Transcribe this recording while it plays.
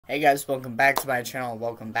Hey guys, welcome back to my channel.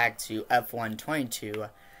 Welcome back to F122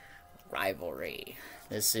 Rivalry.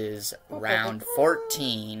 This is round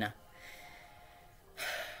 14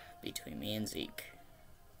 between me and Zeke.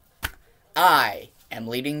 I am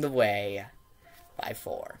leading the way by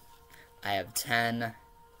 4. I have 10.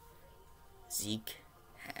 Zeke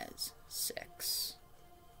has 6.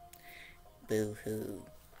 Boo-hoo.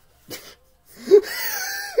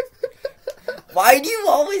 Why do you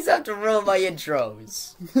always have to ruin my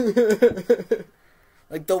intros?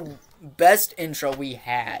 Like, the best intro we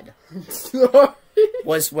had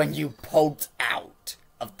was when you poked out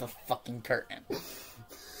of the fucking curtain.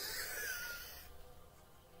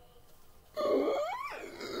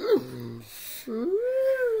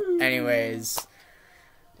 Anyways,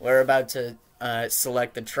 we're about to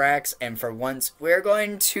select the tracks, and for once, we're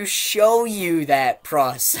going to show you that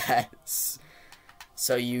process.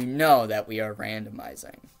 So you know that we are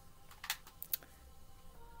randomizing.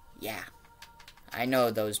 Yeah. I know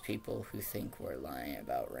those people who think we're lying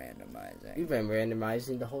about randomizing. You've been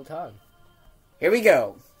randomizing the whole time. Here we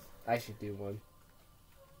go. I should do one.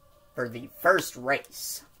 For the first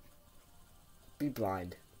race. Be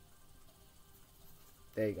blind.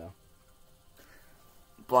 There you go.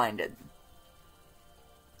 Blinded.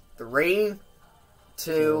 3,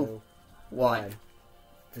 2, 1.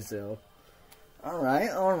 Brazil. Alright.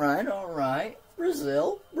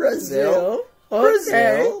 Brazil.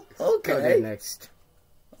 Okay. Okay. Next.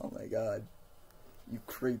 Oh my god. You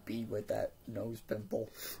creepy with that nose pimple.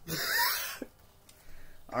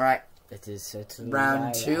 Alright. It is certainly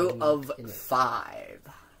Round 2 of 5.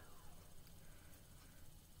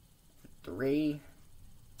 3,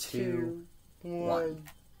 2, 1.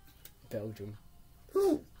 Belgium.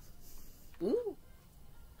 Ooh. Ooh.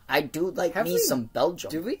 I do like me some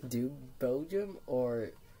Belgium. Did we do Belgium or?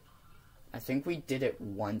 I think we did it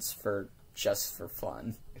once just for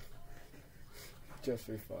fun. Just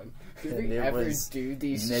for fun. Did we ever do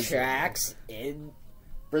these tracks in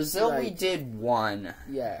Brazil? Like, we did one.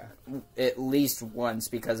 Yeah. At least once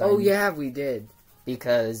because yeah, we did.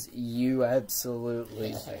 Because you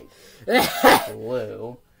absolutely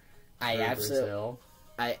flew. I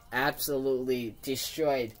absolutely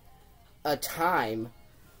destroyed a time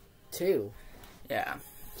too. Yeah.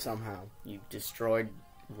 Somehow. You destroyed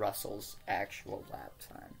Russell's actual lap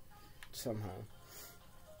time. Somehow.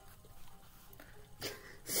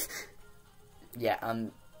 Yeah,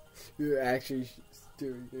 You're actually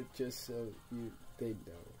doing it just so they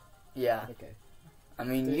know. Yeah. Okay. I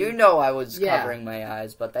mean, you know I was covering my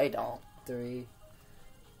eyes, but they don't. 3,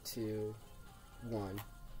 2, 1.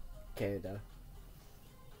 Canada.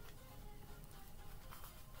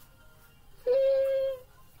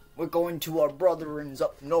 We're going to our brethrens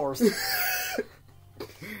up north.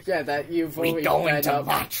 Yeah, that you've We're going to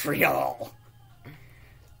Montreal.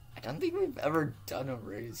 I don't think we've ever done a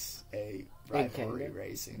rivalry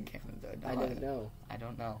race in Canada. No, I don't know. I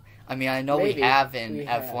don't know. I mean, I know we have in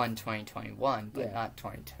F1 2021, but not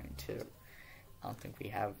 2022. I don't think we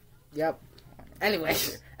have. Yep. Anyway.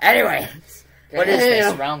 What is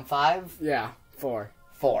this, round 5? Yeah, 4.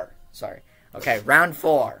 4, sorry. Okay, round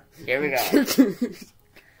 4. Here we go.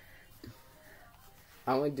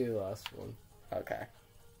 I'm gonna do the last one. Okay.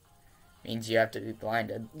 Means you have to be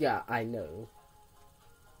blinded. Yeah, I know.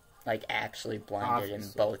 Like, actually blinded in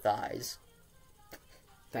both eyes.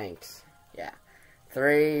 Thanks. Yeah.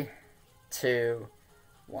 3, 2,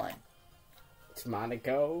 1. It's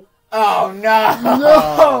Monaco. Oh, no!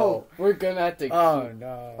 No! We're gonna have to keep... Oh,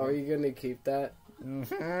 no. Are you gonna keep that?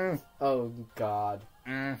 Mm-hmm. Oh, God.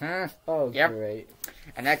 Mm-hmm. Oh, yep. Great.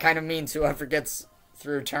 And that kind of means whoever gets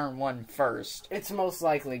through turn 1 first. It's most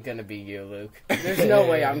likely gonna be you, Luke. There's no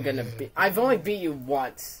way I'm gonna beat... I've only beat you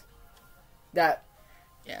once. That...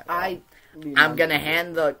 Yeah. Well, I'm gonna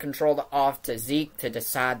hand the controller off to Zeke to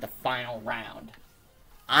decide the final round.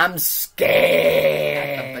 I'm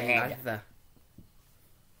scared!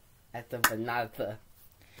 At the Banata.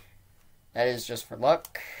 That is just for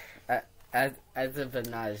luck. At the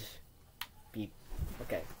Banage. Beep.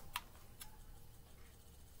 Okay.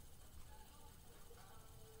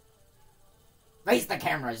 Face the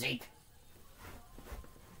camera, Zeke.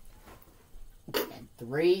 And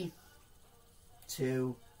 3,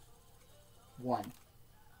 2, 1.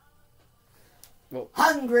 Whoa.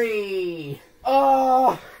 Hungry!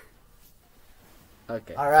 Oh!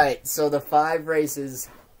 Okay. Alright, so the 5 races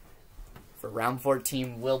for round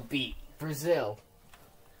 14 will be Brazil.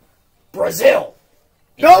 Belgium!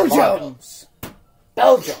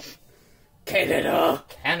 Canada.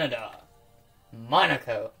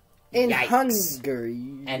 Monaco. And Yikes. Hungary.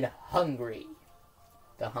 And Hungary.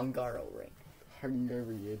 The Hungaroring.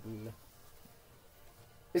 Hungarian.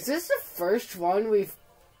 Is this the first one we've...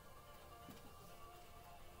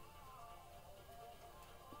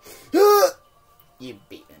 You've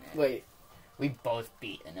beaten it. Wait. We both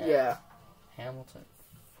beaten it. Yeah. Hamilton.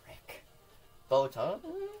 Frick. Bottas?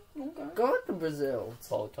 Okay. Go with the Brazil.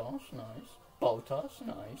 Bottas, nice. Bottas,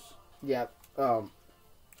 nice. Yep.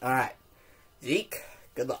 Alright. Zeke,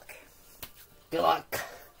 good luck. Good luck.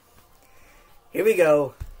 Here we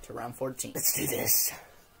go to round 14. Let's do this.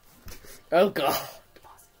 Oh, God.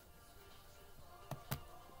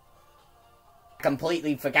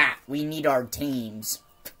 Completely forgot. We need our teams.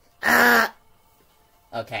 Ah!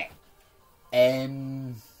 Okay.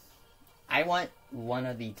 I want one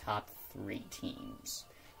of the top 3 teams.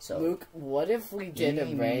 So, Luke, what if we did a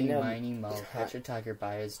random... Miny, Mo, catch a tiger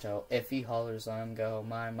by his toe. If he hollers, let him go.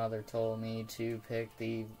 My mother told me to pick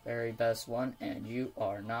the very best one, and you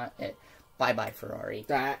are not it. Bye-bye, Ferrari.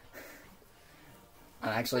 That... I'm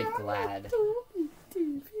actually glad.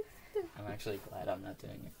 I'm not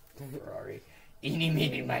doing it. Ferrari. Eeny,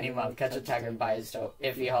 meeny, miny, mo, catch a tiger by his toe.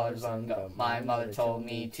 If he hollers, let him go. My mother told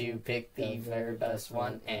me to pick the very best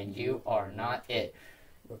one, and you are not it.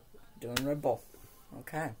 We're doing Red Bull.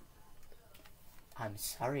 Okay. I'm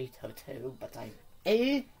sorry, Toto, but I...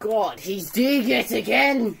 Hey, God, he's doing it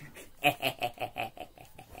again! Alright,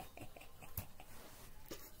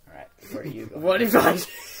 where are you going? What if I...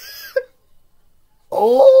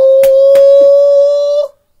 Oh!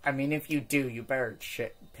 I mean, if you do, you better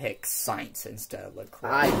pick Sainz instead of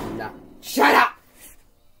Leclerc. I'm not... Shut up!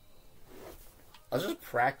 I'll just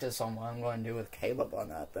practice on what I'm going to do with Caleb on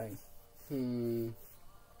that thing.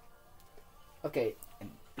 Okay,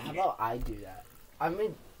 how about I do that? I'm gonna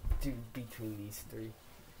do between these 3.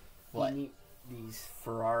 What? These...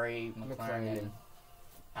 Ferrari, McLaren, and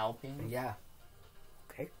Alpine? Yeah.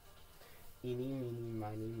 Okay. Eeny, meeny,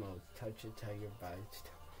 miny, mo, touch a tiger by its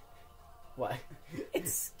toe. What?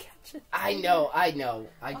 It's catch it. I know. I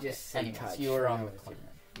Okay. just said Anyways, touch. you were on I McLaren.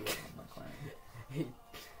 You were on McLaren.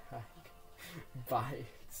 By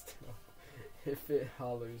its toe. If it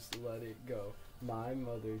hollers, let it go. My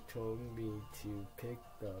mother told me to pick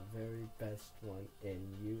the very best one,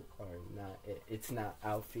 and you are not it. It's not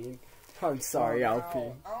Alpine. I'm sorry,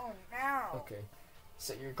 Alpine. Oh no. Okay.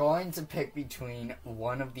 So you're going to pick between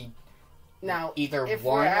one of the... Now, either if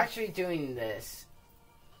one... we're actually doing this,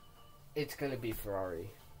 it's gonna be Ferrari.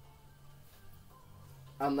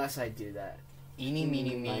 Unless I do that. Eeny,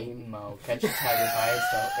 meeny, miny, mo, catch a tiger by his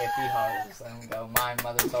toe. If he hollers, let him go. My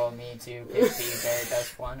mother told me to pick the very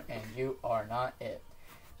best one, and you are not it.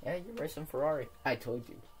 Yeah, you're racing Ferrari. I told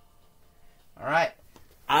you. Alright.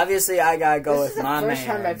 Obviously, I gotta go with my man. This is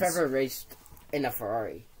the first time I've ever raced in a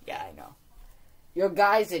Ferrari. Yeah, I know. Your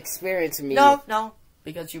guys experienced me. No.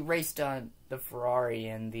 Because you raced on the Ferrari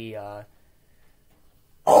and the,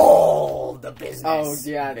 the business. Oh,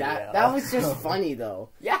 yeah, video. that was just funny, though.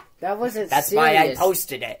 Yeah. That wasn't That's serious. why I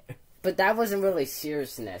posted it. But that wasn't really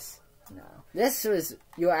seriousness. No. This was,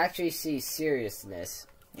 you'll actually see seriousness.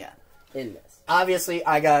 Yeah. In this. Obviously,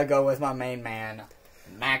 I gotta go with my main man,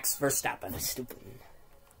 Max Verstappen. Stupid.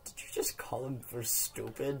 Did you just call him for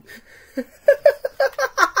stupid?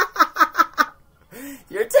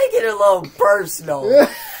 You're taking it a little personal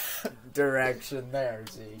direction there,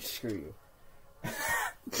 Z. Screw you.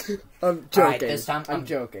 I'm joking. Alright, this time I'm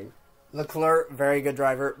joking. Leclerc, very good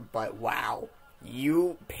driver, but wow.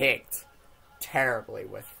 You picked terribly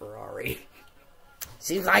with Ferrari.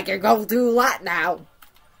 Seems like you're going through a lot now.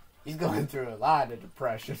 He's going through a lot of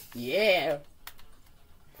depression. Yeah.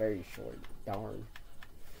 Very short. Darn.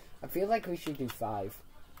 I feel like we should do 5.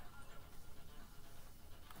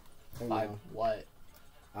 5 what?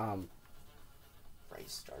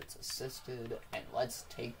 Race starts assisted, and let's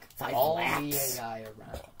take 5 all laps. the AI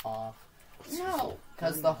around off. No,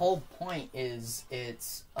 because the whole point is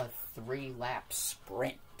it's a 3-lap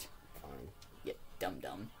sprint. Fine. You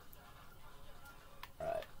dum-dum.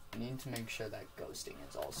 Alright, I need to make sure that ghosting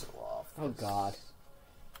is also off. Oh, God.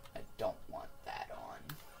 I don't want that on.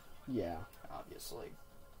 Yeah. Obviously.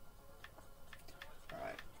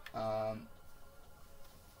 Alright.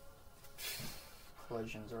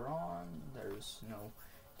 Collisions are on. There's no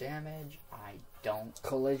damage. I don't...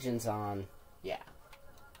 Collision's on. Yeah.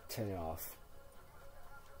 Turn it off.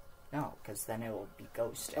 No, because then it will be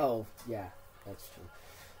ghosting. Oh, yeah. That's true.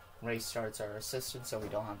 Race starts are assisted, so we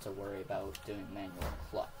don't have to worry about doing manual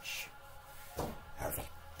clutch. Perfect.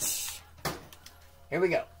 Here we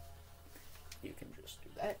go. You can just do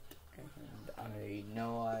that. And I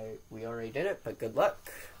know we already did it, but good luck.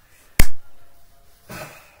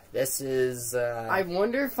 This is, I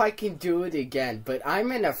wonder if I can do it again, but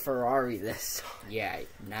I'm in a Ferrari this time. Yeah,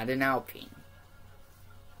 not an Alpine.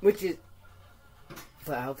 Which is...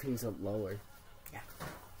 But Alpine's up lower. Yeah.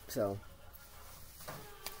 So.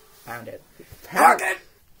 Found it. Found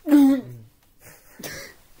it!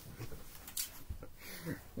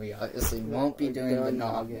 We obviously won't be doing the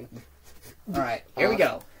noggin. Alright, here we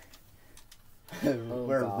go.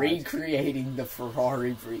 We're recreating the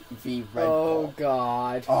Ferrari v Red Bull. Oh,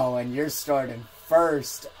 God. Oh, and you're starting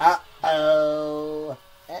first. Uh-oh.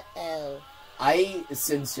 Uh-oh. I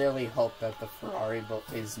sincerely hope that the Ferrari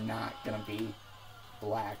is not going to be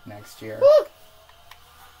black next year. Woo!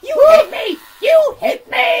 You hit me! You hit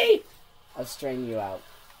me! I'll straighten you out.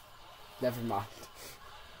 Never mind.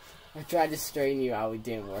 I tried to straighten you out, it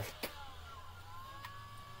didn't work.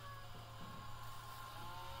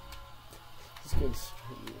 Just gonna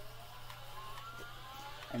straighten you.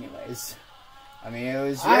 Anyways. I mean, it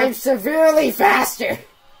was I'm severely faster!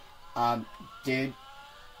 Dude,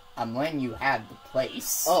 I'm letting you have the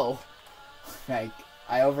place. Oh. Like,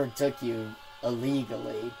 I overtook you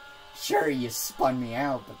illegally. Sure, you spun me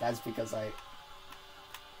out, but that's because I,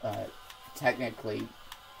 technically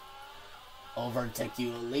overtook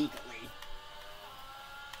you illegally.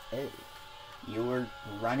 Hey. You were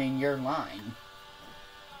running your line.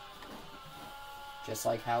 Just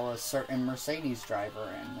like how a certain Mercedes driver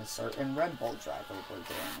and a certain Red Bull driver were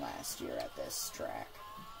doing last year at this track.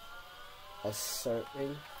 A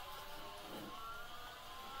certain...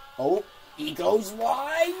 Oh, he goes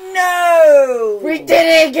wide. No! We did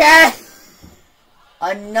it again!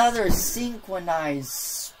 Another synchronized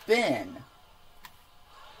spin.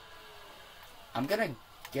 I'm gonna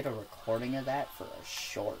get a recording of that for a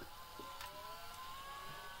short.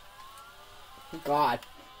 God.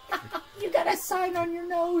 You got a sign on your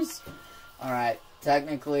nose. Alright,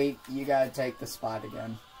 technically, you gotta take the spot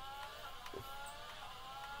again.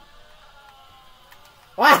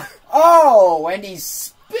 Ah! Oh, and he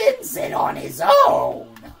spins it on his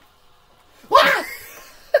own. Ah!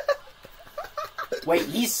 Wait,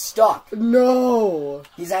 he's stuck. No!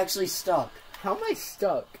 He's actually stuck. How am I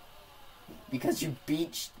stuck? Because you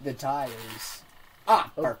beached the tires.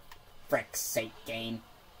 Ah, for frick's sake, game.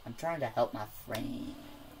 I'm trying to help my friend.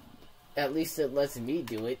 At least it lets me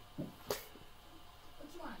do it.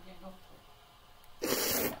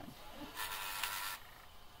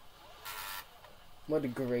 What a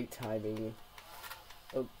great timing.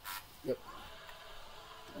 Oh, yep.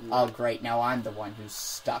 Oh, great. Now I'm the one who's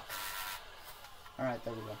stuck. Alright,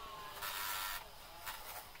 there we go.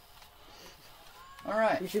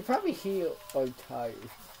 Alright. We should probably heal our tires.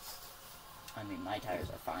 I mean, my tires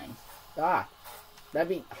are fine. Ah! That'd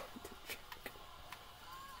be...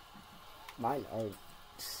 Mine aren't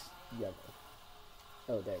yellow.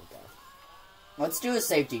 Oh, there we go. Let's do a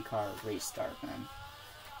safety car restart, man.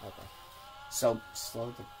 Okay. So,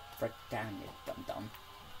 slow the frick down, you dum-dum.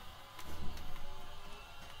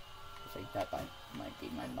 I think that might be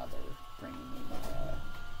my mother bringing me my,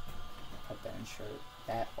 put-down shirt.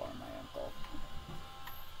 That or my uncle.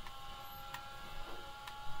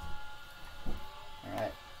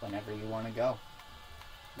 Alright, whenever you want to go.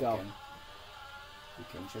 Go. You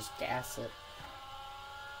can just gas it.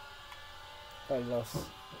 Carlos.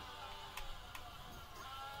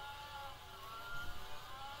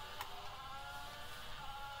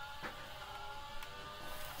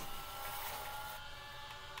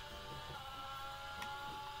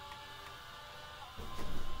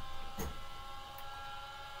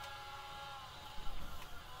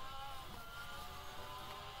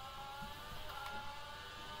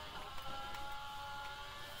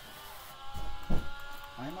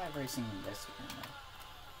 Why am I racing in this game now?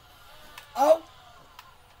 Oh!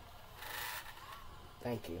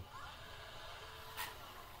 Thank you.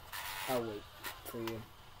 I'll wait for you.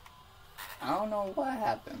 I don't know what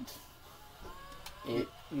happened. It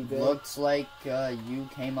You good? looks like you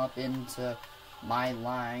came up into my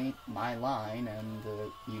line, and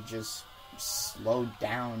you just slowed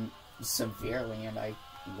down severely, and I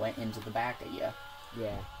went into the back of you.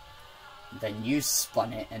 Yeah. Then you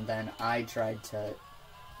spun it, and then I tried to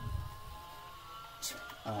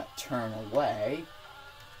turn away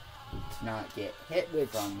to not get hit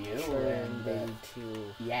from you, turned and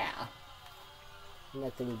into yeah.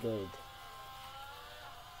 nothing good.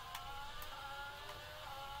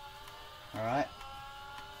 Alright.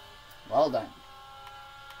 Well done.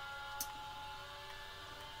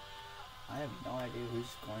 I have no idea who's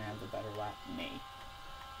going to have the better lap. Me.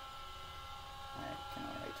 I can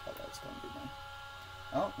already tell that's going to be me.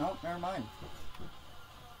 Oh, no, never mind.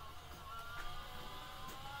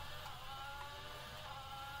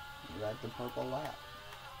 You had the purple lap.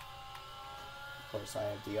 Of course, I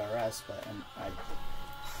have DRS, but I'm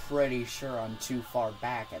pretty sure I'm too far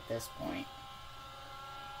back at this point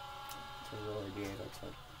to really be able to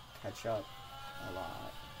catch up a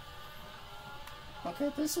lot.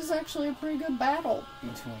 Okay, this is actually a pretty good battle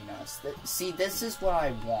between us. See, this is what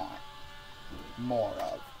I want more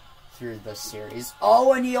of through the series.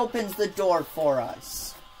 Oh, and he opens the door for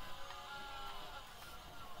us.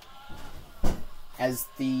 As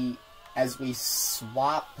we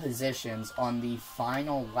swap positions on the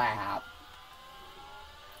final lap,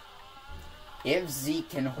 if Zeke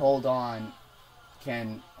can hold on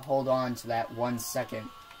to that 1 second,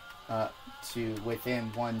 to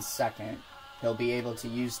within 1 second, he'll be able to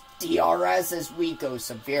use DRS as we go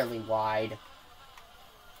severely wide.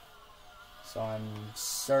 So I'm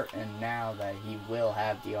certain now that he will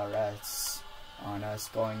have DRS on us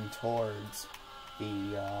going towards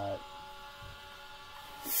the,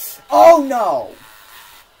 Oh no!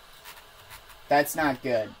 That's not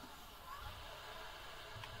good.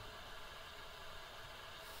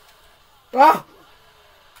 Ah!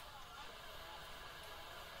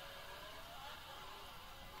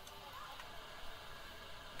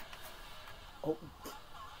 Oh.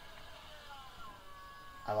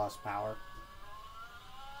 I lost power.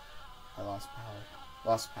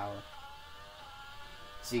 Lost power.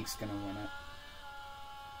 Zeke's gonna win it.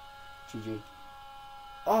 GG.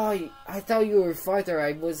 Oh, I thought you were farther.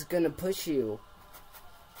 I was gonna push you.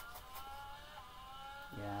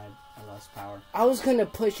 Yeah, I lost power. I was gonna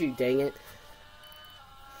push you, dang it.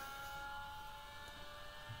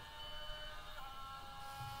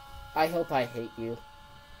 I hope I hate you.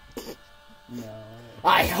 No.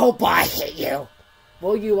 I hope I hate you!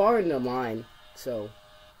 Well, you are in the line, so...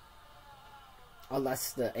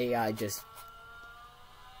 Unless the AI just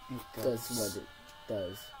does what it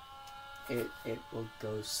does. It will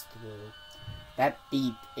ghost through. That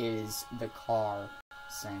beep is the car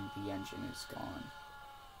saying the engine is gone.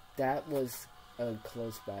 That was a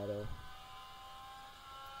close battle.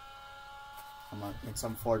 It's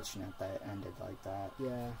unfortunate that it ended like that.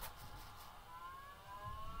 Yeah.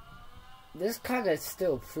 This kind of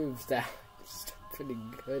still proves that I'm still pretty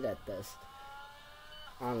good at this.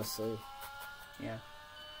 Honestly. Yeah.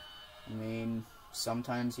 I mean,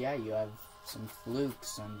 sometimes, yeah, you have some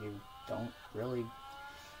flukes and you don't really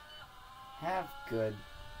have good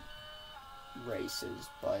races,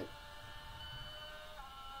 but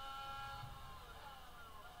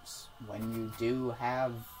when you do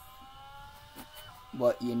have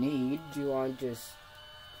what you need, do you want to just...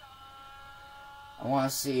 I want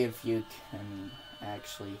to see if you can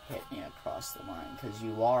actually hit me across the line, because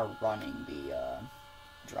you are running the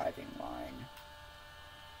driving line.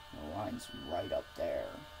 The line's right up there.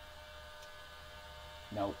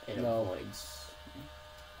 Nope, it avoids.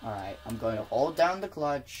 Alright, I'm going to hold down the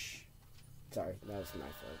clutch. Sorry, that was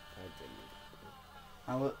my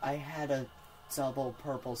fault. I had a double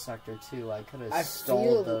purple sector too. I could have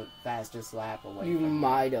stole the fastest lap away from you.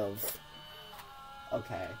 Might have.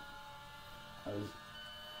 Okay. Okay.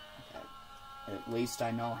 At least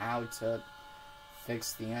I know how to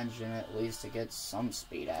fix the engine, at least to get some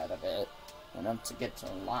speed out of it. Enough to get to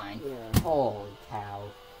the line. Yeah. Holy cow.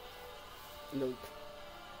 Nope.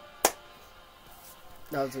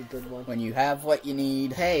 That was a good one. When you have what you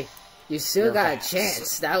need. Hey, you still got a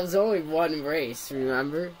chance. That was only one race,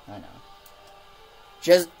 remember? I know.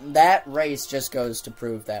 Just that race just goes to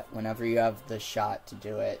prove that whenever you have the shot to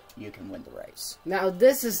do it, you can win the race. Now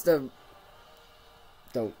this is the...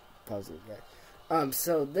 Don't pause it yet.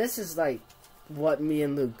 So this is like what me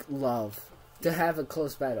and Luke love. To have a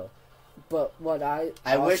close battle. But what I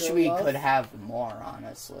wish we could have more,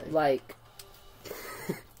 honestly. Like...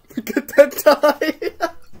 Look at that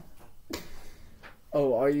tie!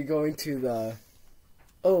 Oh, are you going to the...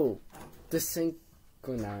 Oh, the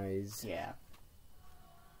synchronize. Yeah.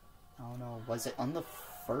 Oh no, was it on the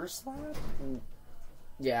first lap?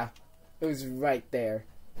 Yeah, it was right there.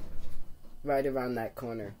 Right around that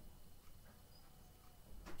corner.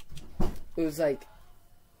 It was like...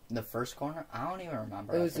 The first corner? I don't even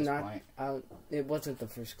remember. It was not... it wasn't the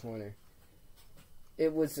first corner.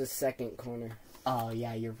 It was the second corner. Oh,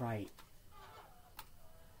 yeah, you're right.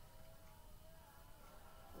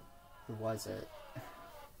 Who was it?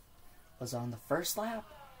 Was it on the first lap?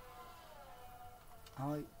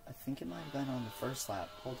 I think it might have been on the first lap.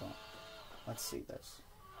 Hold on. Let's see this.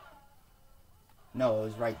 No, it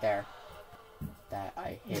was right there that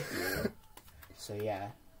I hit you. So, yeah.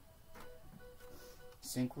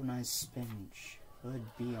 Synchronized spin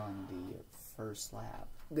should be on the first lap.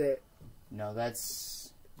 No,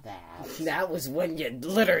 that's that. That was when you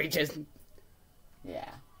literally just... Yeah.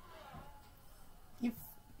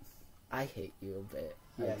 I hate you a bit.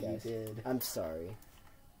 Yeah, you did. I'm sorry.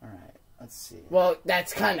 Alright. Let's see. Well,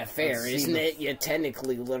 that's kind of fair, Let's see isn't it? You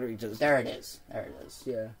technically literally just... There it is. There it is.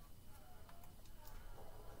 Yeah.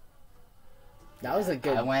 That was a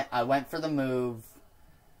good... I went for the move,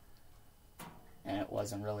 and it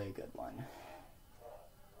wasn't really a good one.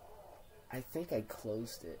 I think I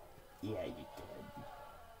closed it. Yeah, you did.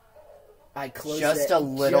 I closed it just a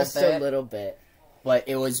little bit, but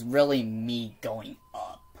it was really me going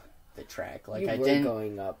up the track. Like I didn't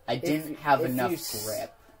going up. I didn't have enough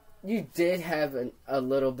grip. You did have a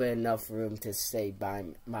little bit enough room to stay by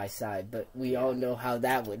my side, but we all know how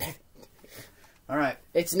that would. All right,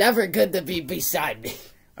 it's never good to be beside me.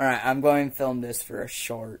 All right, I'm going to film this for a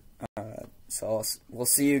short. So we'll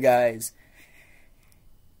see you guys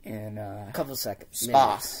in a couple seconds.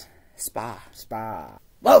 Spa.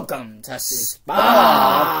 Welcome to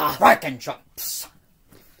Spa Frickin' Chumps.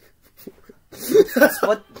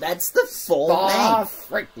 That's the full name.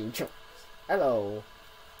 Frickin' Chumps. Hello.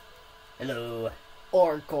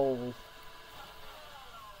 Oracle.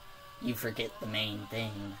 You forget the main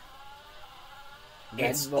thing.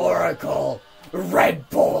 It's Oracle Red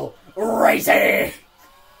Bull Racing.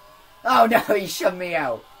 Oh no, he shoved me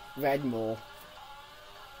out. Red Bull.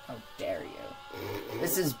 How dare you?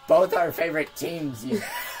 This is both our favorite teams, you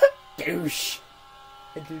douche.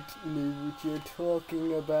 I don't know what you're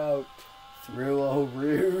talking about. Through Eau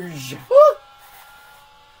Rouge.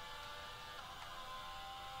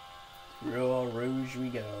 Through Eau Rouge we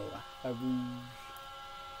go. Eau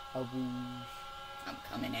Rouge. I'm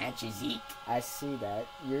coming at you, Zeke. I see that.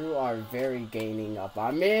 You are very gaining up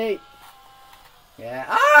on me. Yeah.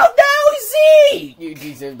 Oh no, Zeke! You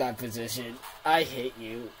deserve that position. I hate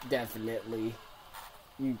you, definitely.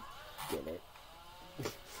 You get it.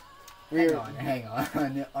 Hang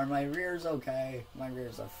on. Are my rears okay? My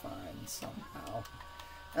rears are fine somehow.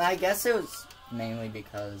 And I guess it was mainly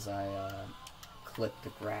because I clipped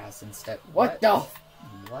the grass instead. What the?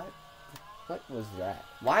 What? What was that?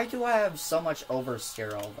 Why do I have so much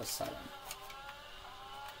oversteer all of a sudden?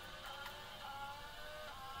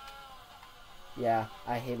 Yeah,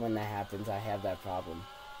 I hate when that happens. I have that problem.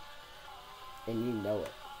 And you know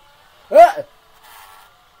it. Ah!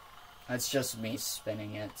 That's just me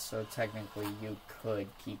spinning it, so technically you could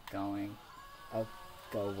keep going. I'll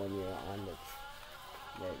go when you're on the...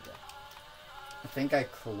 There you go. I think I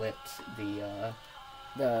clipped the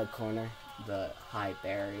corner. The high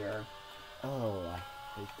barrier. Oh, I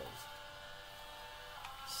hate those.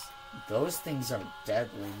 Those things are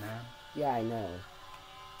deadly, man. Yeah, I know.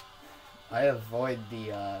 I avoid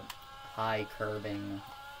the high curbing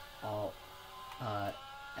at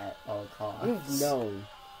all costs. We've known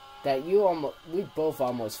that we both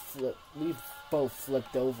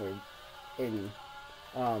flipped over in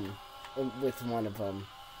with one of them.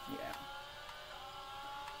 Yeah.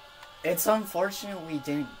 It's unfortunate we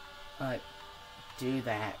didn't do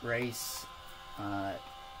that race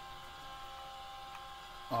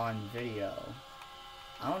on video.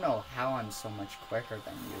 I don't know how I'm so much quicker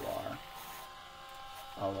than you are.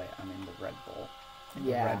 Oh wait, I'm in the Red Bull.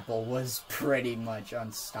 Yeah. The Red Bull was pretty much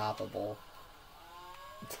unstoppable.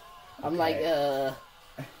 I'm like,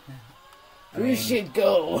 we should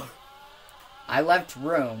go. I left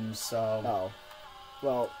room, so... Oh.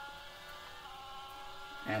 Well...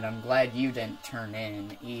 And I'm glad you didn't turn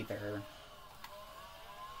in, either.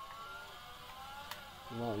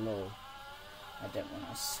 No, no. I didn't want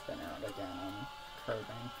to spin out again on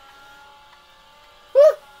curbing.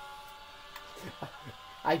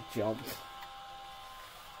 I jumped.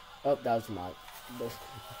 Oh, that was my...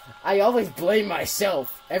 I always blame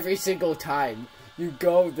myself every single time you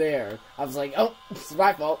go there. I was like, oh, it's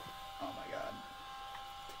my fault. Oh my god.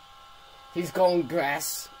 He's going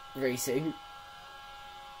grass racing.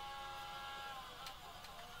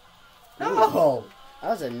 No! Ooh, that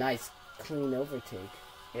was a nice, clean overtake.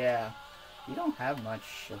 Yeah. You don't have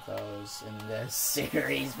much of those in this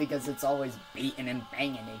series because it's always beating and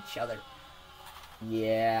banging each other.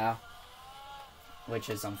 Yeah. Which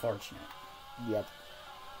is unfortunate. Yep.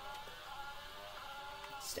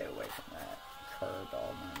 Stay away from that curve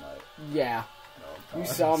all my life. Yeah. You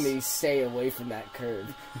saw me stay away from that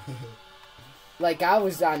curve. Like, I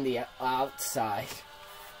was on the outside,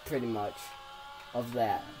 pretty much, of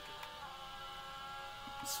that.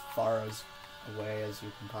 As far as away as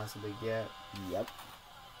you can possibly get. Yep.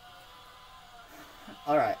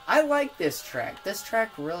 Alright, I like this track. This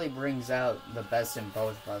track really brings out the best in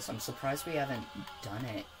both of us. I'm surprised we haven't done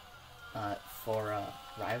it for a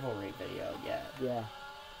rivalry video yet. Yeah.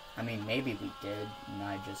 I mean, maybe we did, and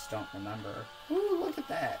I just don't remember. Ooh, look at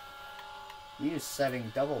that. You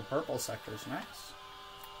setting double purple sectors, nice.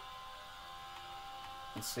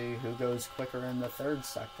 Let's see who goes quicker in the third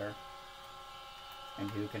sector. And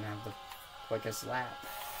who can have the quickest lap?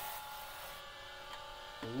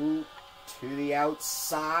 Ooh, to the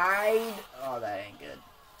outside. Oh, that ain't good.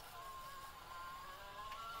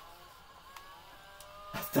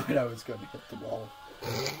 I thought I was going to hit the wall.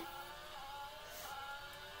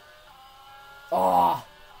 Oh!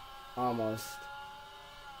 Almost.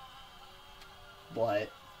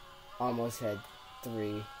 What? Almost had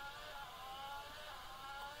 3.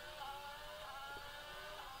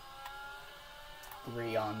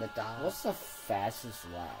 Three on the dot. What's the fastest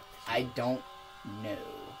lap? I don't know.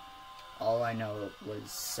 All I know it was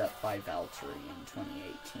set by Valtteri in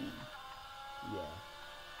 2018. Yeah.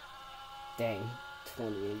 Dang.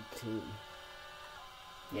 2018.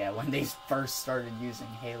 Yeah, when they first started using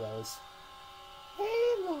halos.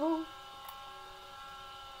 Halo.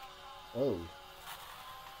 Oh.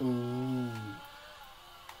 Ooh.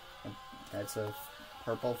 That's a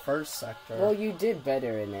purple first sector. Well, you did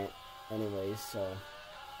better in it anyways, so.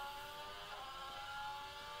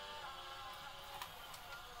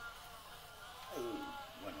 Ooh,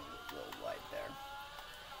 went a little wide there.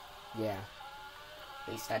 Yeah.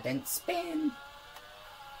 At least I didn't spin.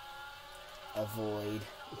 Avoid.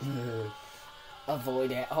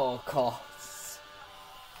 Avoid at all costs.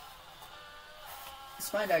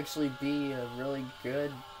 This might actually be a really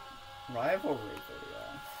good rivalry video.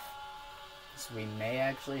 So we may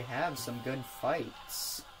actually have some good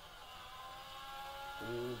fights.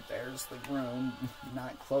 Ooh, there's the room.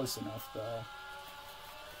 Not close enough, though.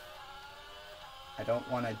 I don't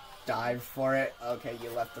want to dive for it. Okay, you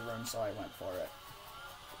left the room, so I went for it.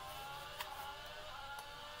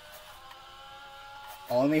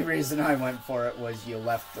 Only reason I went for it was you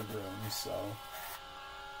left the room, so...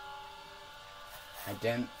 I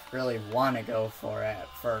didn't really want to go for it at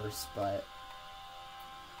first, but...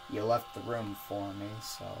 You left the room for me,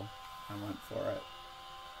 so I went for it.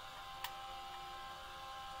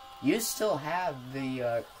 You still have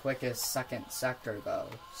the quickest second sector, though,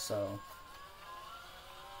 so...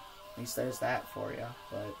 At least there's that for you,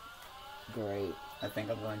 but... Great. I think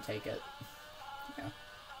I'm going to take it. Yeah.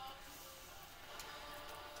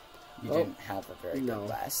 You didn't have a very good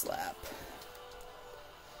last lap.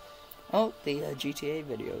 Oh, the GTA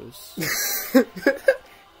videos.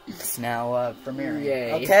 It's now premiering.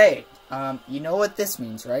 Yay. Okay, you know what this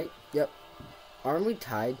means, right? Yep. Aren't we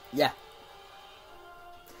tied? Yeah.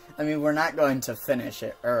 I mean, we're not going to finish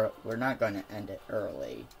it, or we're not going to end it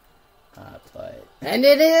early, but... End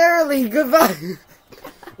it early! Goodbye!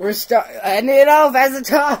 End it off as a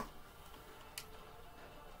top!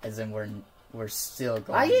 As in, we're still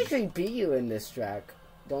going... I usually beat you in this track,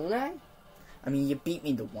 don't I? I mean, you beat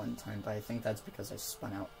me the one time, but I think that's because I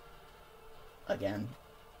spun out again.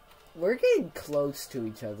 We're getting close to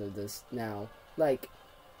each other this now. Like,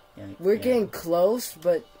 Yeah, we're getting close,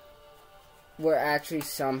 but we're actually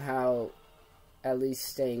somehow at least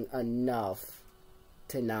staying enough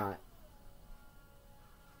to not.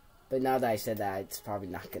 But now that I said that, it's probably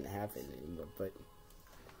not going to happen anymore. But,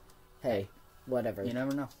 hey, whatever. You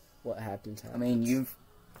never know. What happens. I mean,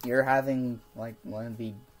 you're having, like, one of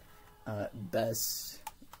the best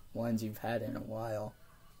ones you've had in a while.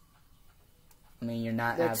 I mean, you're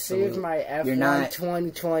not Let's see if my F1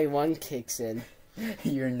 2021 kicks in.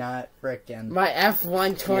 You're not frickin'... My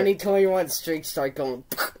F1 2021 streak start going...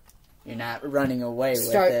 You're not running away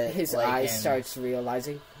with it. His like eyes starts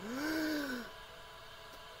realizing...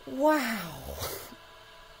 Wow.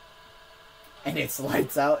 And it's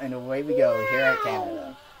lights out and away we go here at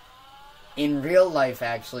Canada. In real life,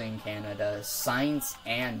 actually, in Canada, Science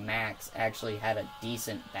and Max actually had a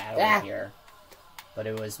decent battle here. But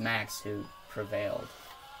it was Max who prevailed.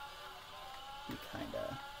 You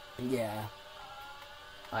kinda... Yeah.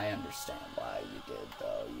 I understand why you did,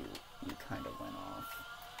 though. You kinda went off.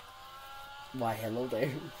 Why, hello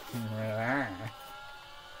there.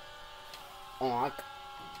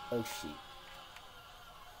 Oh, shit.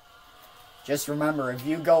 Just remember, if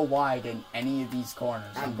you go wide in any of these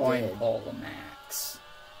corners, I'm going dead. to pull the Max.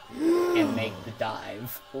 And make the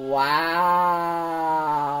dive. Wow.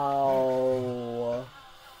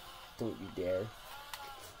 Don't you dare.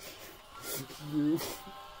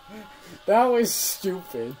 That was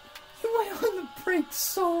stupid. You went on the brake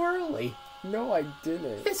so early. No, I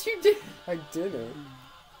didn't. Yes, you did. I didn't.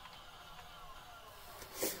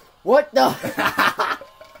 What the?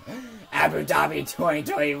 Abu Dhabi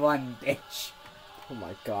 2021, bitch. Oh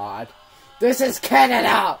my god. This is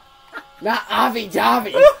Canada! Not Abu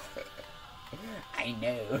Dhabi! I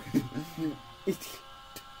know.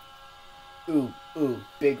 Ooh,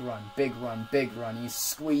 big run, big run, big run. He's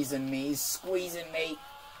squeezing me, he's squeezing me.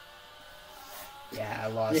 Yeah, I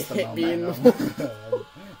lost the momentum.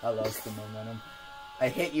 I lost the momentum. I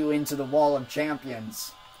hit you into the wall of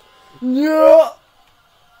champions. Yeah!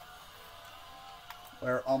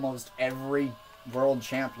 Where almost every world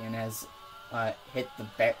champion has hit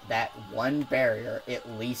that one barrier at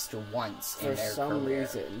least once in their career. For some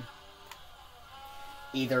reason.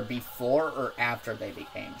 Either before or after they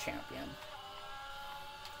became champion.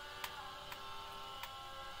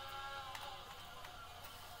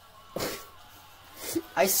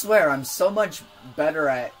 I swear, I'm so much better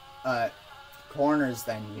at corners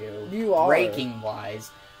than you. You are. Breaking-wise,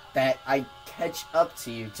 that I catch up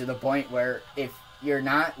to you to the point where if you're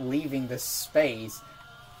not leaving the space,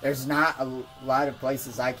 there's not a lot of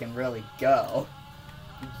places I can really go.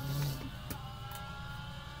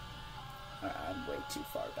 I'm way too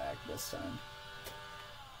far back this time.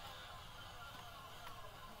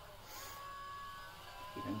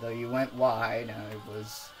 Even though you went wide, I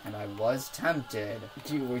was tempted.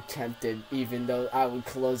 You were tempted, even though I would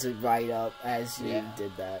close it right up as you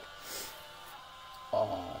did that.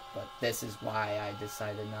 Oh, but this is why I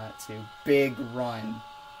decided not to. Big run.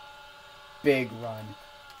 Big run.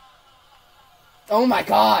 Oh my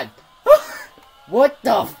god! What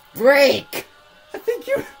the break? I think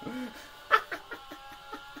you...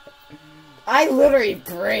 I literally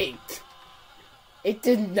braked. It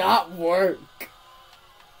did not work.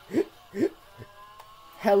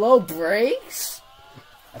 Hello, brakes?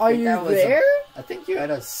 Are you there? I think you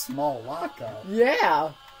had a small lockup.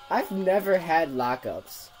 Yeah. I've never had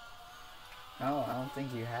lockups. No, I don't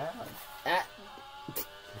think you have.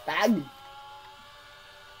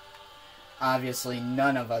 Obviously,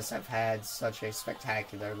 none of us have had such a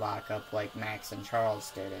spectacular lockup like Max and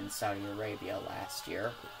Charles did in Saudi Arabia last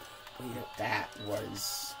year. That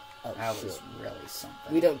was really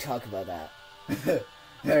something. We don't talk about that.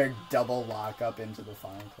 Their double lockup into the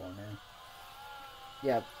final corner.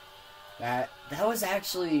 Yep. That was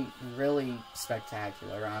actually really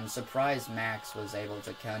spectacular. I'm surprised Max was able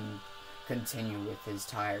to continue with his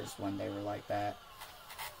tires when they were like that.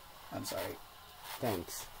 I'm sorry.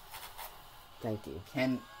 Thanks. Thank you.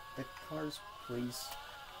 Can the cars please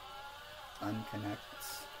unconnect?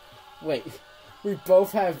 Wait, we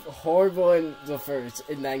both have horrible in the first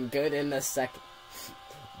and then good in the second.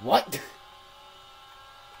 What?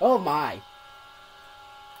 Oh my.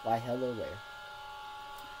 Why, hello there.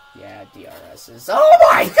 Yeah, DRS is... Oh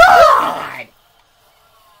my god!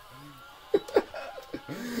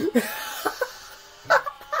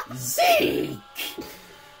 Zeke!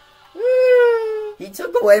 He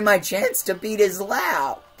took away my chance to beat his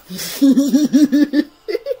lap.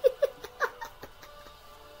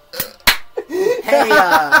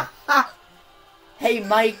 Hey,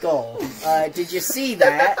 Michael, did you see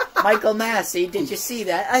that? Michael Massey, did you see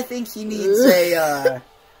that? I think he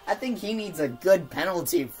needs a good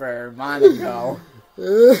penalty for Monaco.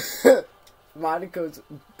 Monaco's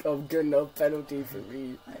a good enough penalty for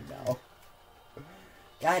me. I know.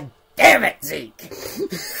 God damn it, Zeke!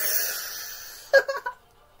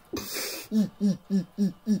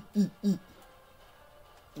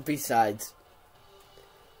 Besides,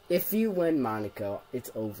 if you win Monaco,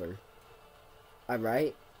 it's over.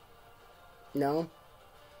 Alright? No?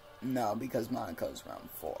 No, because Monaco's round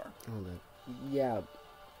 4. Yeah.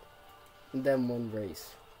 And then one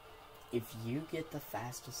race. If you get the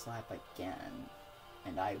fastest lap again,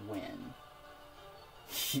 and I win,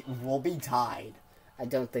 we'll be tied. I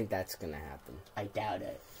don't think that's gonna happen. I doubt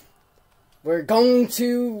it. We're going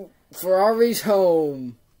to Ferrari's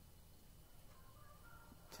home.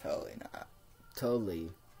 Totally not. Totally.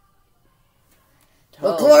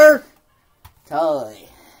 Leclerc! Totally.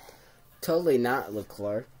 Totally not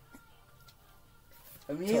Leclerc.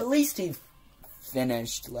 I mean, at least he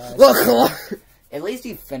finished last Leclerc! At least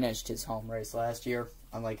he finished his home race last year,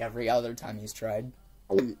 unlike every other time he's tried.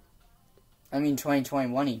 I mean,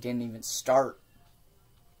 2021, he didn't even start.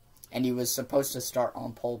 And he was supposed to start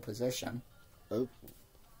on pole position. Oh.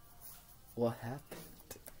 What happened?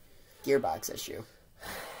 Gearbox issue.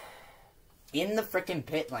 In the frickin'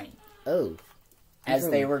 pit lane. Oh. As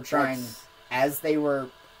they were trying... As they were...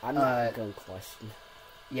 I'm not going to question.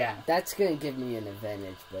 Yeah. That's going to give me an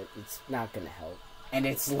advantage, but it's not going to help. And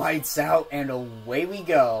it's lights out, and away we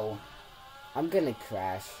go. I'm going to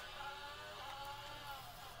crash.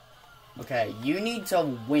 Okay, you need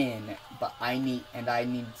to win, but I need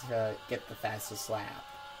to get the fastest lap.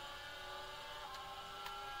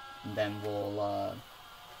 And then we'll,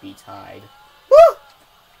 be tied. Woo!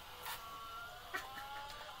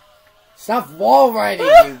 Stop wall riding,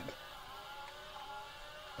 you!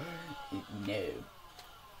 No.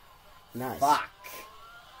 Nice. Fuck.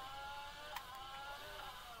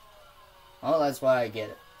 Well, that's why I get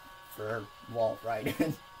it. For wall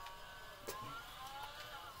riding.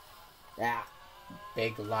 Yeah.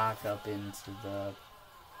 Big lock up into the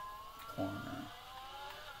corner.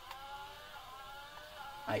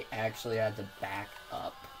 I actually had to back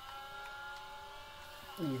up.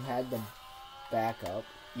 You had to back up?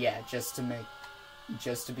 Yeah, just to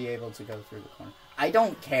be able to go through the corner. I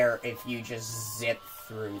don't care if you just zip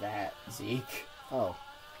through that, Zeke. Oh.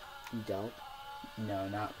 You don't? No,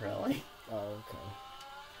 not really. Oh, okay.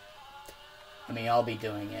 I mean, I'll be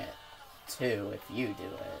doing it, too, if you do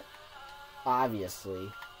it. Obviously.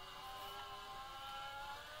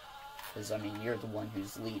 Because, I mean, you're the one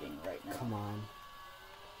who's leading right now. Come on.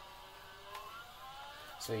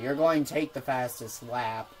 So you're going to take the fastest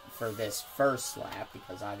lap for this first lap,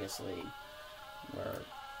 because obviously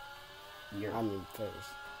you're I'm in first.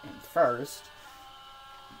 in first.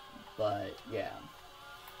 But, yeah.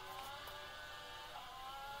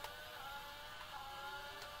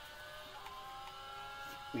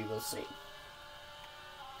 We will see.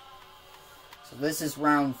 So this is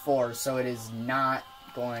round 4, so it is not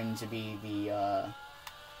going to be the,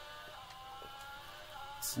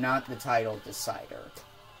 it's not the title decider.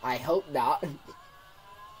 I hope not. Okay,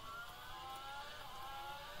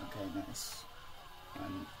 nice.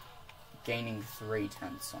 I'm gaining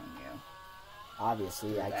 3/10 on you.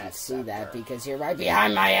 Obviously, I can That see that sector. because you're right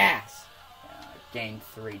behind my ass. Yeah, I gained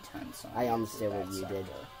 3/10 on you. I almost through did what that you did.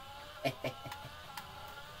 sector.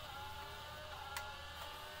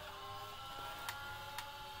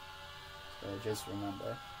 So just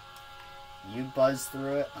remember, you buzz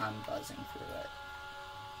through it, I'm buzzing through it.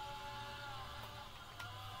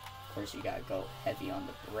 Of course, you gotta go heavy on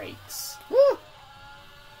the brakes. Woo!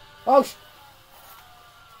 Oh,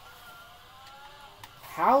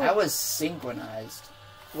 how? That was synchronized.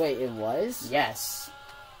 Wait, it was? Yes.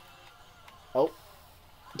 Oh.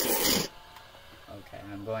 Okay,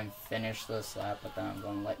 I'm going to finish this lap, but then I'm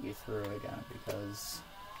going to let you through again because...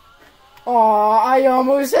 Aw, I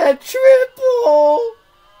almost had triple!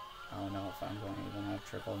 I don't know if I'm going to even have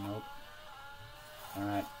triple. Nope.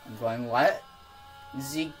 Alright, I'm going to let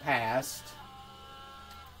Zeke past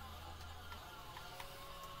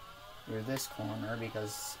through this corner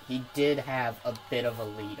because he did have a bit of a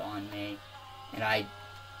lead on me. And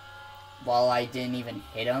while I didn't even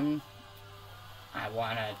hit him, I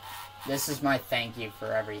want to... This is my thank you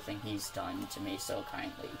for everything he's done to me so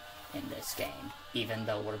kindly in this game, even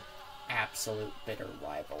though we're absolute bitter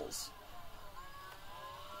rivals.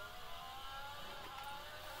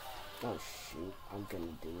 Oh shoot, I'm gonna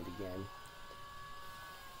do it again.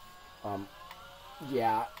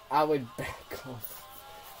 Yeah, I would back off.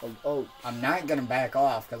 Oh, I'm not gonna back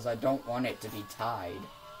off because I don't want it to be tied.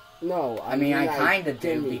 no, I mean, I kind of do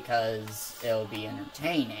didn't. because it'll be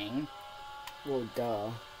entertaining. Well, duh.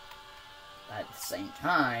 But at the same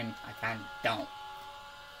time, I kind of don't.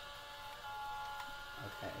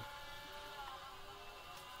 Okay.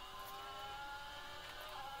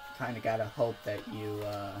 Kind of gotta hope that you,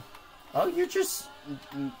 Oh, you just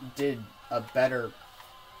did a better,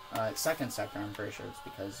 second sector, I'm pretty sure it's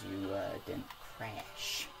because you, didn't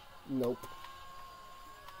crash. Nope.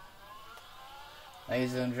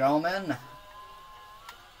 Ladies and gentlemen,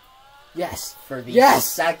 Yes. for the Yes!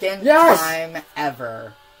 second Yes! time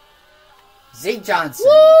ever, Zeke Johnson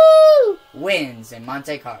Woo! wins in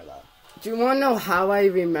Monte Carlo. Do you want to know how I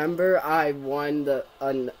remember I won the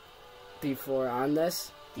before on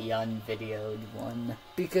this? The unvideoed one.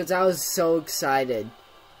 Because I was so excited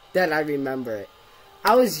that I remember it.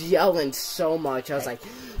 I was yelling so much. I was like,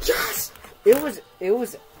 yes! It was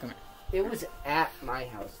Come here. It was at my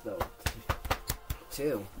house though.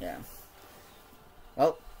 Too. Yeah.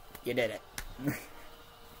 Well, you did it.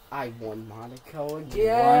 I won Monaco won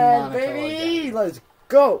again, Monaco baby. again. Let's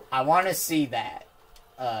go. I want to see that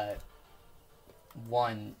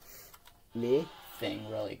one Me? thing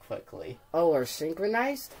really quickly. Oh, or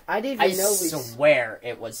synchronized? I didn't I even know swear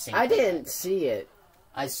it was I synchronized. didn't see it.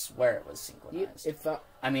 I swear it was You, synchronized. if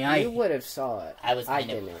I mean, you would have saw it. I was I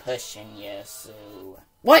kind of didn't. pushing you, so...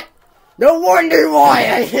 What? No wonder why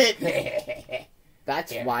I hit.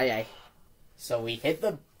 That's Here. why I. So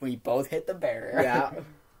we both hit the barrier. Yeah.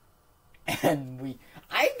 And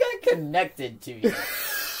I got connected to you.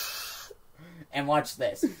 And watch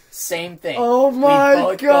this. Same thing. Oh my we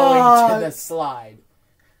both God. go into the slide.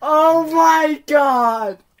 Oh my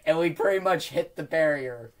god! And we pretty much hit the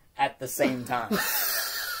barrier at the same time.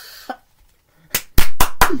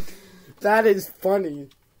 That is funny.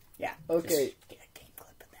 Yeah. Okay. Just get a game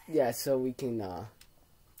clip of that. Yeah, so we can,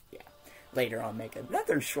 Yeah. Later I'll make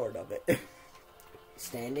another short of it.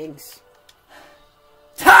 standings.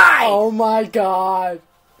 Tie! Oh my god!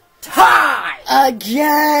 Tie!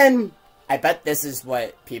 Again! I bet this is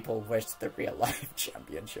what people wish the real life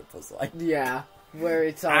championship was like. Yeah, where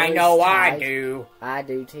it's always I know tied. I do. I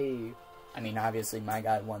do too. I mean, obviously, my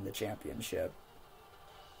guy won the championship,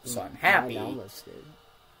 so I'm happy. Mine almost did.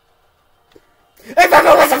 If it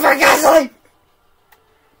wasn't for Gasly!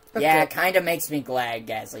 Yeah, it kind of makes me glad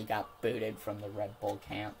Gasly got booted from the Red Bull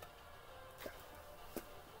camp.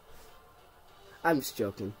 I'm just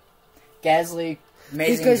joking. Gasly,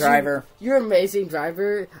 amazing Because driver. You're an amazing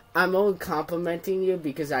driver. I'm only complimenting you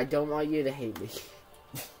because I don't want you to hate me.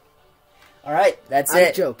 All right, that's I'm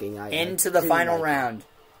it. joking. Into the final round.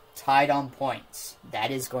 Tied on points.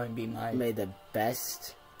 That is going to be my May the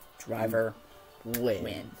best driver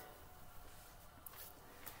win.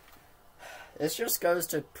 This just goes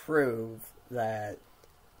to prove that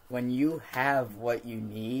when you have what you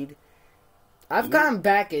need... I've gotten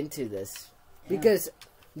back into this. Because,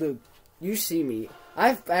 look, you see me.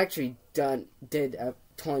 I've actually did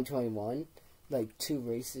 2021, like 2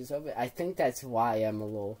 races of it. I think that's why I'm a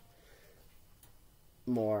little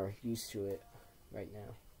more used to it right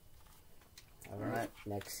now. Alright,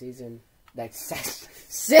 next season. Next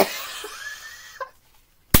season.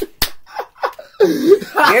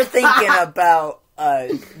 You're thinking about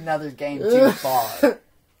another game too far.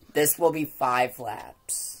 This will be 5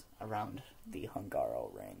 laps around the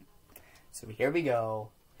Hungaro ring. So here we go.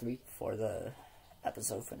 3 for the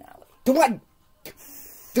episode finale. Do one!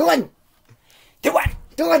 Do one! Do one!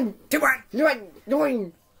 Do one! Do one! Do one! Do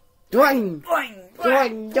one! Do one! Boing!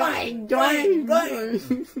 Dwayne, Dwayne, Dwayne,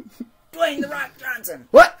 Dwayne. Dwayne The Rock Johnson.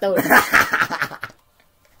 What the?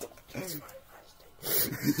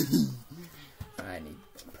 I need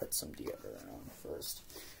to put some deodorant on first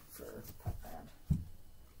for Batman.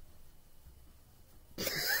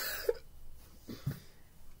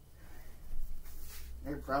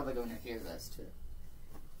 They're probably going to hear this too.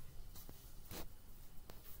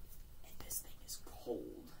 And this thing is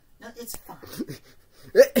cold. No, it's fine.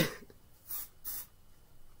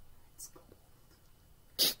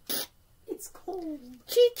 It's cold.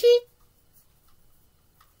 Cheat, cheat.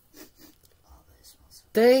 Oh, this smells so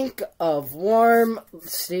Think of warm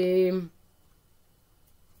steam.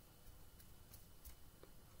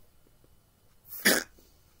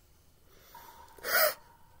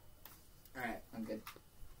 Alright, I'm good.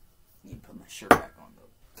 Need to put my shirt back on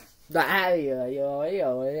though. Alright,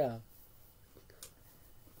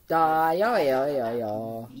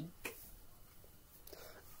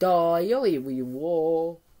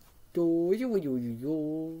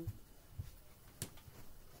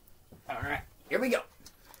 here we go.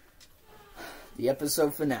 The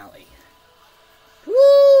episode finale.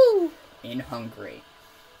 Woo! In Hungary.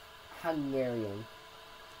 Hungarian.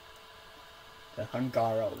 The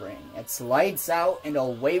Hungaro ring. It's lights out and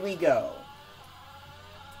away we go.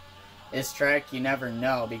 This track you never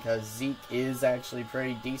know because Zeke is actually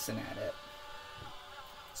pretty decent at it.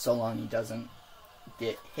 So long he doesn't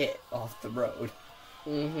get hit off the road.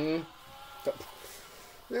 Mm-hmm.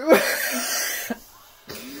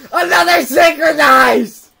 Another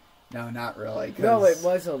synchronized! No, not really. No, it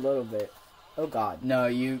was a little bit. Oh god. No,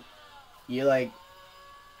 you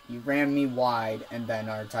ran me wide and then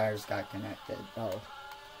our tires got connected. Oh.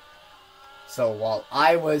 So while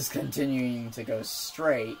I was continuing to go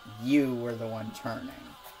straight, you were the one turning.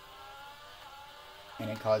 And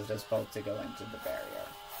it caused us both to go into the barrier.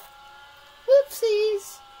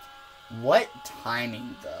 Whoopsies! What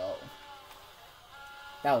timing, though?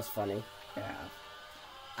 That was funny. Yeah.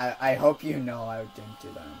 I hope you know I didn't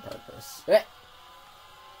do that on purpose. Eh.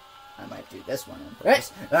 I might do this one on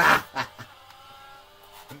purpose. I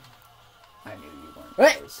knew you weren't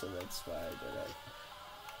first, so that's why I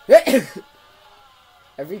did it.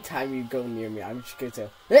 Every time you go near me, I'm just going to...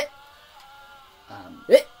 Well,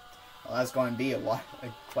 that's going to be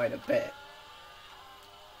quite a bit.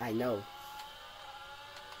 I know.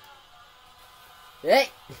 Hey!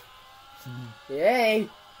 Hey!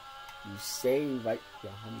 You stay right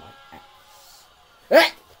behind my ass.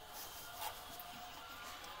 Hey!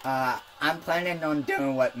 I'm planning on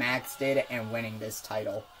doing what Max did and winning this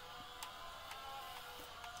title.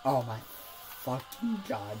 Oh my fucking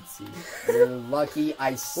god, Z. You're lucky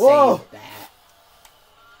I saved that.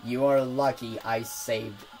 You are lucky I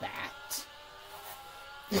saved that.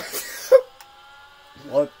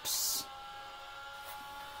 Whoops.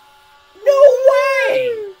 No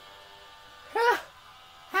way! How?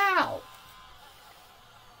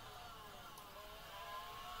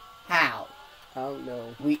 How? I don't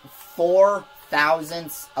know. 4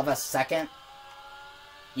 thousandths of a second?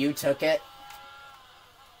 You took it?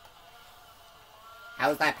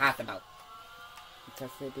 How is that possible?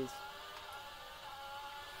 Tough it is.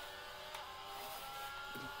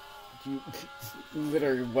 You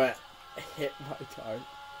literally hit my car.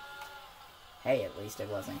 Hey, at least it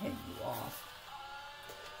wasn't hitting you off.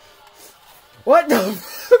 What the?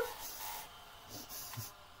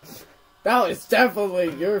 That was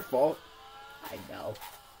definitely your fault. I know.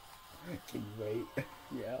 Can you wait?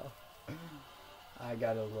 Yeah. I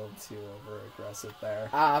got a little too over-aggressive there.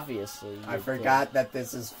 Obviously. I forgot that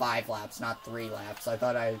this is 5 laps, not 3 laps. I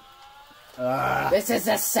thought I... This is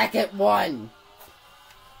the second one!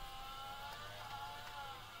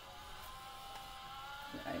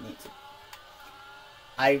 I need to...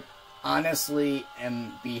 I honestly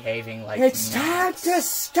am behaving like It's Max. time to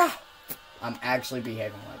stop! I'm actually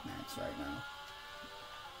behaving like Max right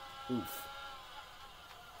now. Oof.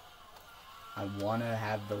 I want to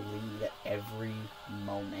have the lead every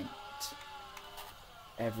moment.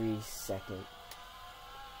 Every second.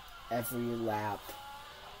 Every lap.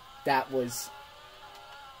 That was...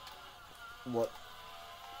 what...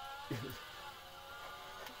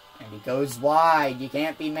 And he goes wide. You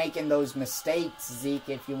can't be making those mistakes, Zeke,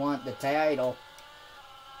 if you want the title.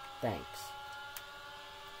 Thanks.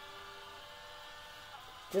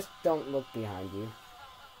 Just don't look behind you.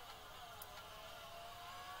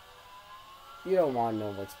 You don't want to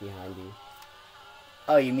know what's behind you.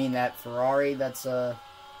 Oh, you mean that Ferrari that's a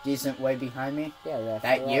decent way behind me? Yeah, that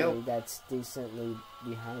Ferrari you? That's decently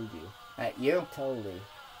behind you. That you? Totally.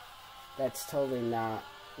 That's totally not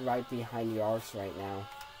right behind your arse right now.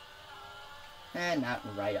 Not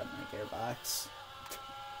right up my gearbox.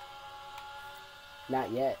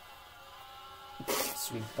 Not yet.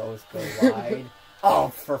 So we both go wide. Oh,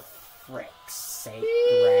 for frick's sake,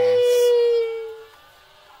 grass.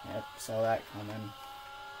 Yep, saw that coming.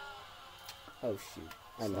 Oh shoot.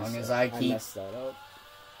 I messed that up.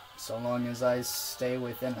 So long as I stay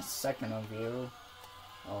within a second of you,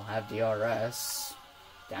 I'll have DRS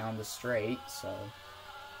down the straight, so...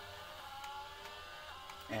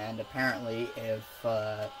 And apparently, if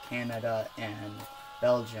Canada and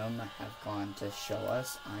Belgium have gone to show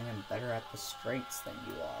us, I am better at the straights than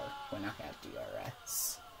you are when I have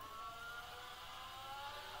DRS.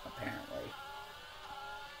 Apparently.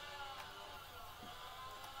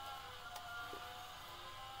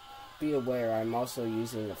 Be aware, I'm also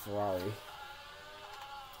using a Ferrari.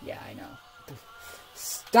 Yeah, I know.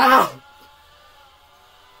 Stop!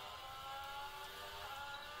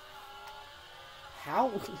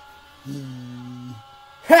 How?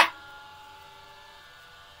 Ha!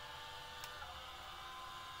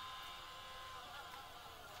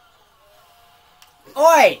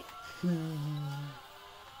 Oi!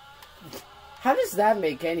 How does that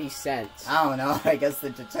make any sense? I don't know. I guess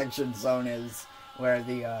the detection zone is where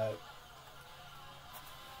the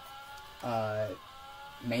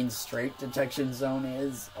main straight detection zone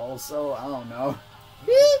is also. I don't know.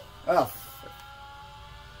 Oh.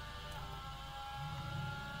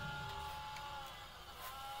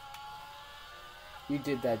 You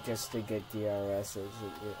did that just to get DRS, is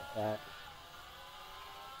it that?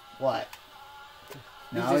 What?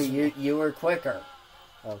 No, you were quicker.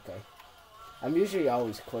 Okay. I'm usually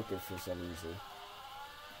always quicker for some reason.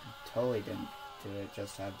 Totally didn't do it,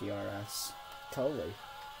 just have DRS. Totally.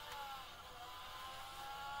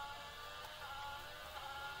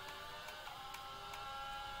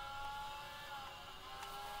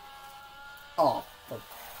 Oh, for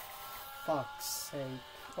fuck's sake.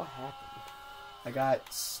 What happened? I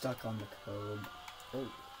got stuck on the curb.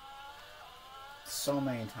 Oh. So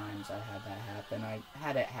many times I had that happen. I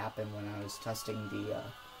had it happen when I was testing the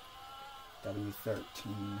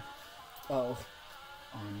W13 Oh.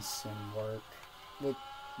 on sim work. With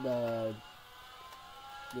the...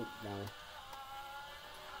 No.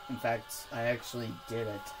 In fact, I actually did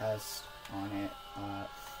a test on it.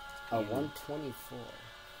 A 124.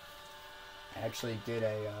 I actually did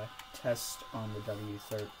a test on the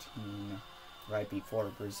W13 right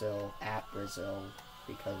before Brazil, at Brazil,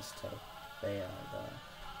 because they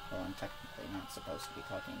well, I'm technically not supposed to be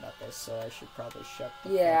talking about this, so I should probably shut the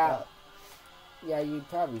fuck up. Yeah, you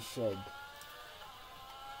probably should.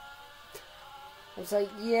 I was like,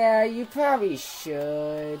 yeah, you probably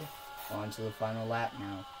should. On to the final lap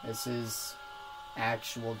now. This is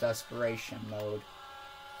actual desperation mode.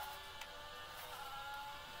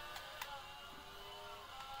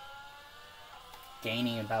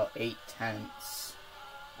 Gaining about 8/10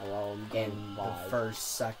 in the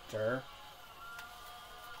first sector.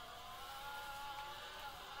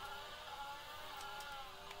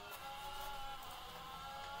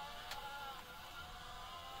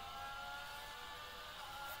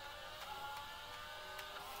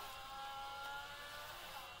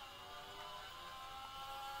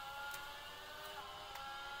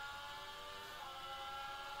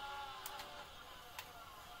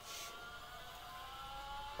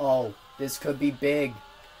 Oh, this could be big.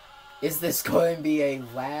 Is this going to be a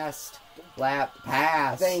last lap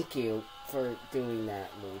pass? Thank you for doing that,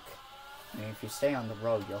 Luke. I mean, if you stay on the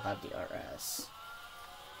road, you'll have DRS.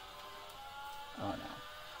 Oh, no.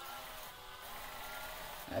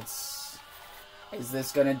 That's... Is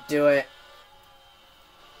this going to do it?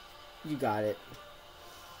 You got it.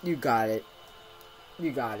 You got it. You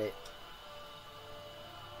got it.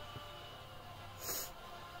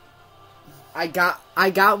 I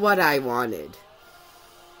got what I wanted.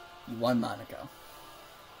 You won Monaco.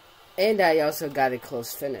 And I also got a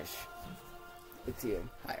close finish. With you.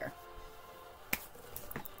 Higher.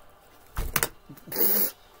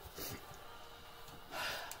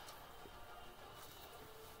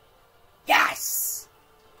 Yes!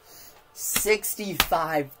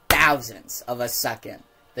 65 thousandths of a second.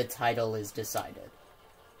 The title is decided.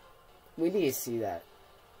 We need to see that.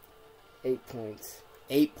 8 points.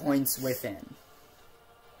 8 points within.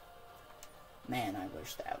 Man, I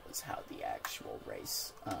wish that was how the actual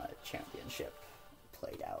race championship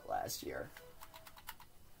played out last year.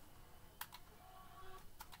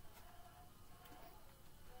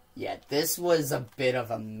 Yeah, this was a bit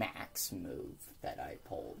of a max move that I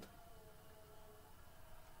pulled.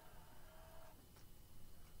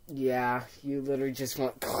 Yeah, you literally just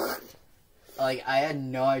went... Like, I had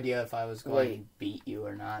no idea if I was going to beat you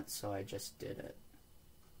or not, so I just did it.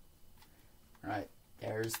 Right,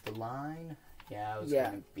 there's the line. Yeah, I was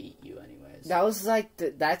going to beat you anyways. That was like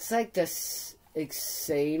that's like the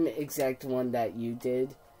same exact one that you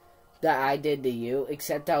did, that I did to you,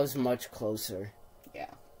 except that was much closer.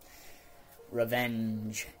 Yeah.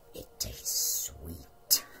 Revenge. It tastes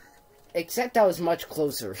sweet. Except that was much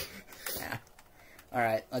closer. Yeah.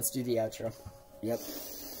 Alright, let's do the outro. Yep.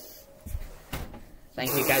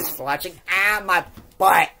 Thank you guys for watching. Ah, my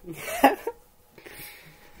butt!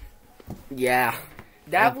 Yeah.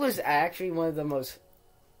 That was actually one of the most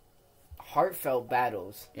heartfelt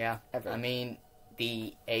battles. Yeah. Ever. I mean,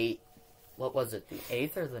 the 8th... What was it? The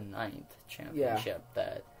 8th or the 9th championship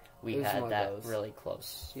that we had that really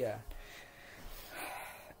close. Yeah.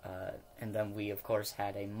 And then we, of course,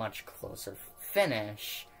 had a much closer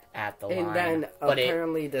finish at the line. And then,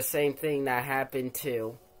 apparently, the same thing that happened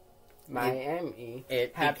to Miami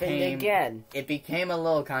happened again. It became a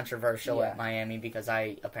little controversial at Miami because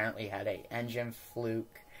I apparently had a engine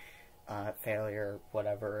fluke failure,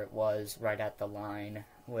 whatever it was, right at the line,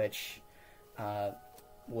 which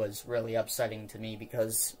was really upsetting to me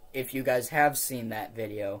because if you guys have seen that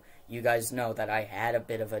video, you guys know that I had a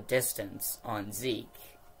bit of a distance on Zeke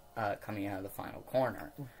coming out of the final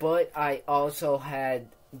corner. But I also had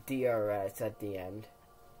DRS at the end.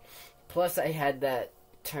 Plus, I had that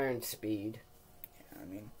turn speed. Yeah, I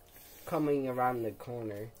mean, coming around the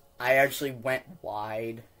corner. I actually went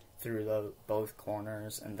wide through both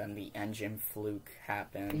corners, and then the engine fluke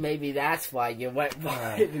happened. Maybe that's why you went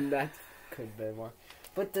wide, and that could be more.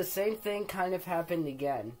 But the same thing kind of happened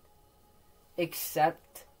again.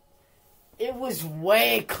 Except, it was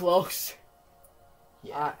way closer.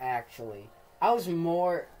 Yeah. Actually. I was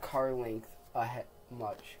more car length ahead,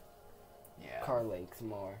 much. Yeah. Car length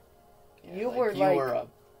more. Yeah, you were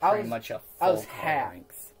pretty much a full car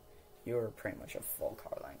length. You were pretty much a full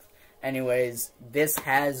car length. Anyways, this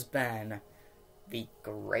has been the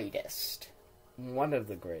greatest. One of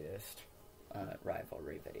the greatest.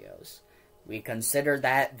 Rivalry videos. We consider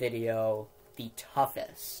that video the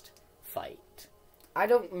toughest fight.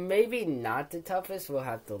 Maybe not the toughest, we'll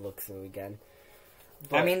have to look through again.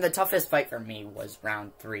 But, I mean, the toughest fight for me was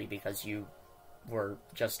round 3 because you were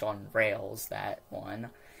just on rails that one.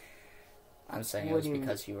 I'm saying it was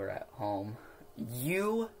because you were at home.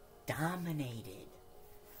 You dominated.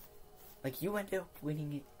 Like, you ended up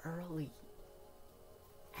winning it early.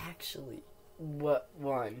 Actually. What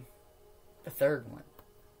one? The third one.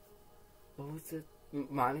 What was it?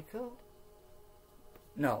 Monaco?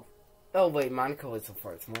 No. Oh, wait, Monaco was the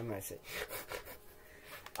first. What am I saying?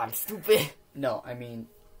 I'm stupid. No, I mean,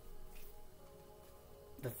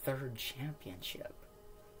 the third championship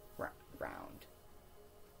round.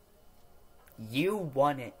 You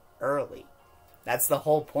won it early. That's the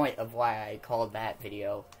whole point of why I called that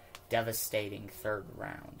video Devastating Third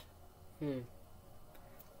Round.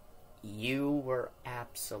 You were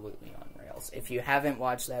absolutely on rails. If you haven't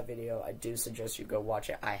watched that video, I do suggest you go watch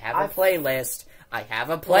it. I have a playlist.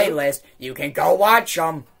 You can go watch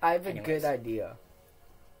them. I have a good idea.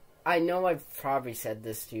 I know I've probably said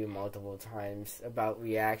this to you multiple times about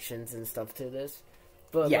reactions and stuff to this.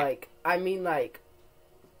 But,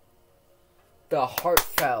 the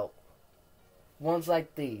heartfelt ones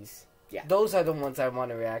like these. Yeah. Those are the ones I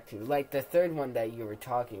want to react to. Like the third one that you were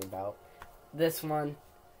talking about. This one,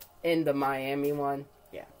 in the Miami one.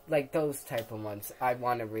 Yeah. Like those type of ones. I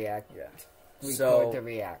want to react. Yeah. Record to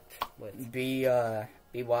react with. Be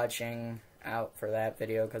watching out for that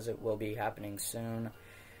video because it will be happening soon.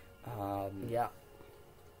 Yeah.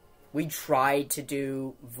 We try to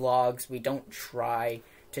do vlogs. We don't try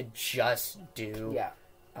to just do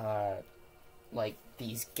like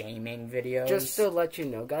these gaming videos. Just to let you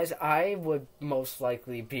know, guys, I would most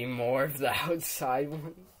likely be more of the outside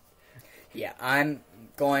one. Yeah,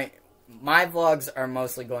 my vlogs are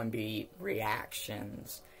mostly going to be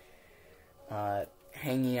reactions,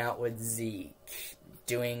 hanging out with Zeke,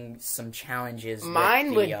 doing some challenges.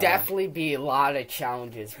 Mine would definitely be a lot of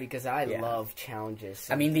challenges because I love challenges.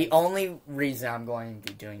 Sometimes. I mean, the only reason I'm going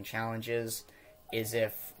to be doing challenges is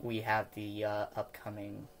if we have the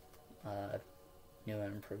upcoming new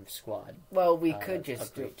and improved squad. Well, we could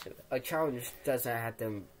just do a challenge. Doesn't have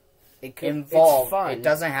to. It could involve. It's fun. It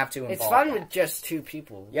doesn't have to involve. It's fun with just 2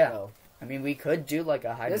 people. Yeah. Though. I mean, we could do like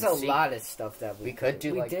a hide and seek. There's a lot of stuff that we could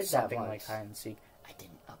do. Like something like hide and seek. I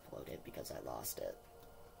didn't upload it because I lost it.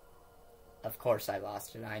 Of course I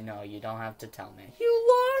lost it. I know. You don't have to tell me. You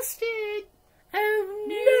lost it!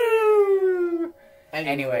 Oh no!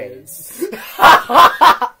 Anyways.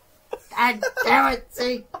 God damn it,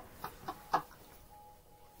 Zeke!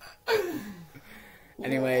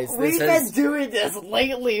 Anyways, we've been doing this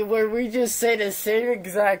lately where we just say the same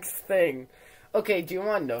exact thing. Okay, do you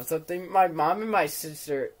want to know something? My mom and my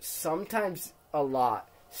sister sometimes a lot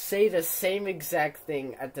say the same exact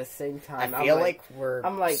thing at the same time. I feel like we're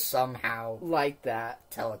somehow like that.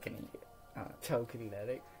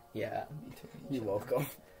 Telekinetic. Yeah. You're welcome.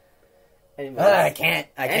 Anyways, I can't.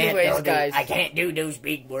 Guys, I can't do those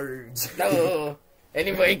big words. No.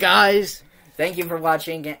 Anyway, guys, thank you for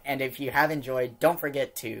watching, and if you have enjoyed, don't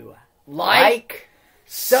forget to like,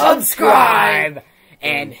 subscribe,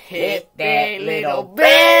 and hit that little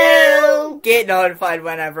bell. Get notified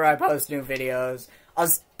whenever I post new videos.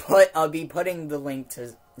 I'll be putting the link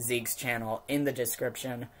to Zeke's channel in the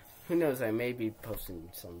description. Who knows? I may be posting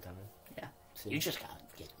sometime. Yeah. You just gotta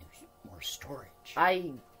get more storage.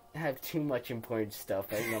 I have too much important stuff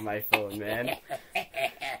on my phone, man.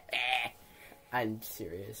 I'm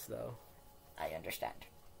serious, though. I understand.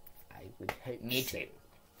 I would hate Me too.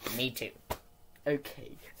 Me too.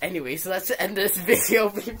 Okay. Anyways, let's end this video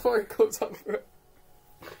before it goes on forever.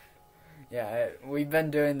 Yeah, we've been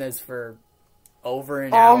doing this for over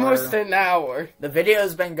an Almost an hour. The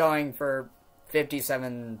video's been going for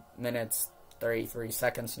 57 minutes, 33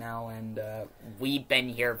 seconds now, and we've been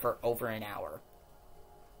here for over an hour.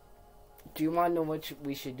 Do you want to know what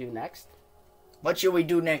we should do next? What should we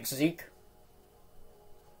do next, Zeke?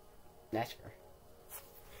 NASCAR.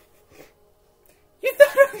 You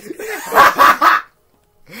thought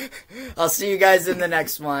I'll see you guys in the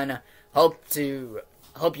next one. Hope you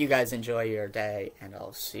guys enjoy your day, and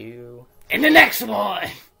I'll see you in the next one.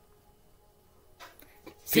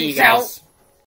 See you guys. Out.